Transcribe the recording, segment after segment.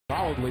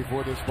solidly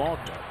for this ball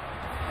game.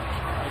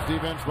 Nice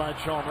defense by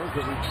Chalmers,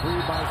 but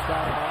retrieved by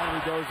Stoudemire.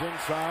 He goes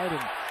inside, and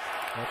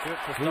that's it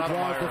for he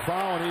draws the Stoudemire.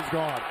 foul, and he's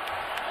gone.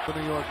 The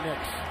New York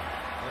Knicks.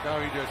 Look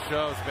how he just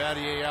shoves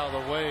Battier out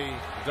of the way,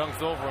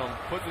 dunks over him,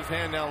 puts his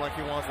hand down like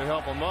he wants to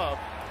help him up,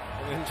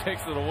 and then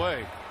takes it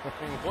away. I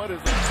mean, what is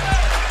it?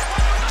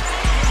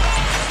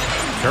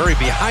 Curry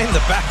behind the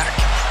back,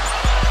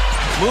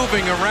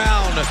 moving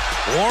around,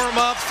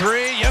 warm up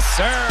three, yes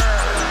sir.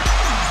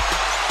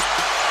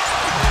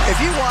 If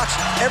you watch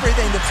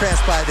everything that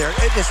transpired there,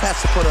 it just has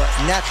to put a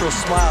natural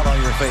smile on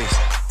your face.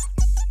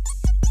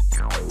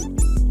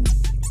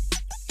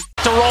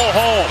 To roll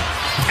home.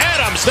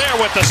 Adams there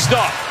with the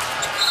stuff.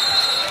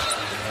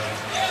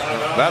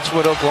 That's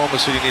what Oklahoma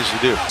City needs to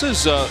do.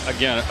 This is,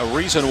 again, a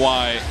reason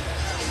why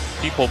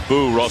people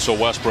boo Russell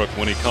Westbrook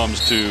when he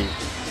comes to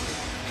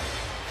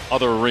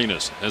other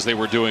arenas, as they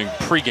were doing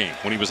pregame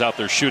when he was out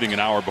there shooting an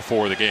hour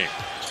before the game.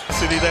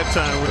 City that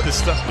time with this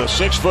stuff. The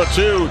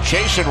 6'2"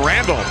 chasing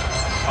Randall.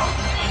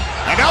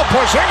 And now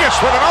Porzingis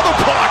with another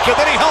block, and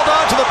then he held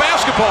on to the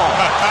basketball.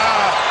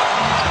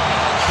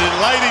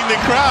 Delighting the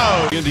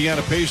crowd.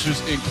 Indiana Pacers,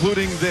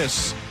 including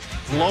this,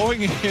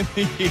 blowing in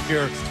the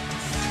ear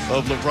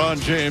of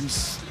LeBron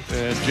James,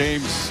 and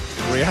James'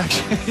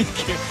 reaction,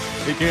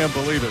 he can't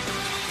believe it.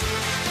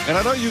 And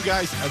I know you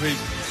guys, I mean,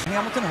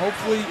 Hamilton,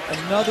 hopefully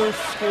another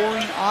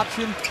scoring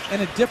option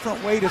and a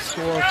different way to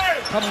score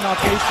coming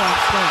off baseline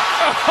swing.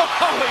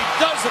 Oh, he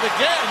does it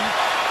again.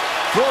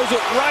 Throws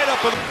it right up.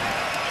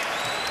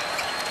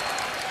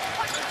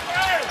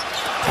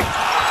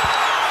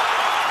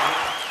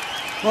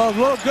 Well, a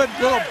little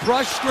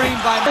brush screen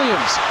by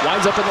Williams.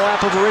 Winds up in the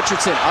lap of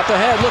Richardson. Up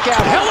ahead, look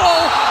out. Hello!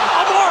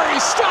 Amar'e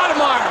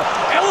Stoudemire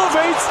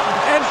elevates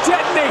and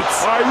detonates.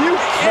 Are you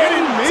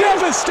kidding me?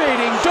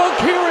 Devastating dunk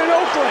here in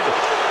Oakland.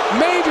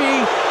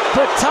 Maybe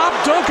the top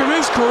dunk of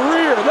his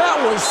career. That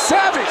was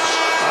savage.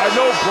 I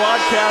know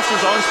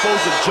broadcasters aren't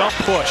supposed to jump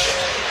push.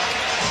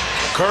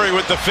 Curry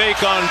with the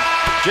fake on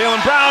Jaylen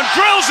Brown,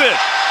 drills it.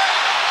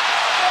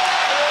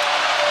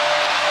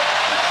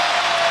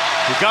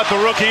 He got the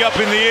rookie up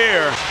in the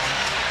air.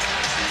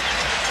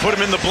 Put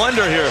him in the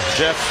blender here,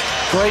 Jeff.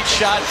 Great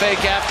shot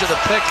fake after the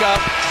pickup.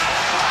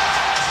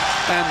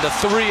 And the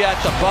three at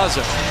the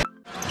buzzer.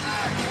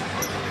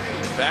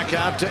 Back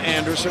out to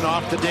Anderson,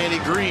 off to Danny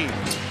Green.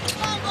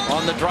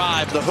 On the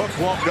drive, the hook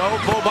won't go.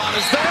 Boban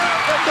is there,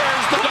 and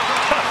there's the dunk.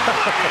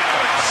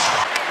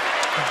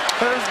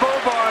 There's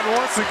Boban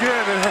once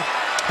again, and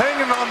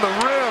hanging on the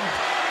rim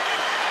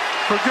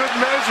for good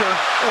measure.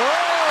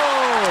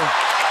 Oh!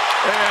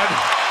 And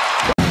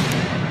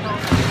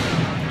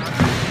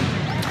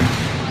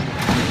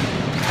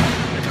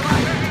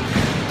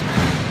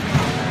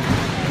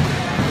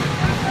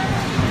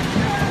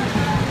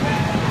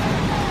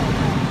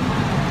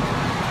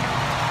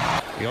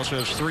he also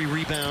has 3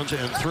 rebounds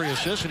and 3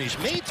 assists, and he's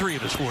made 3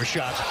 of his 4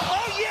 shots.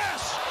 Oh,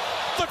 yes!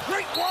 The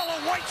great wall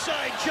of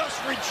Whiteside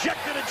just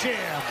rejected a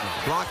jam.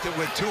 Blocked it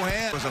with 2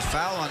 hands. There was a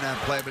foul on that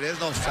play, but there's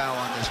no foul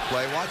on this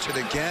play. Watch it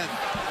again.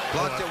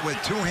 Blocked it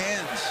with 2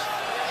 hands.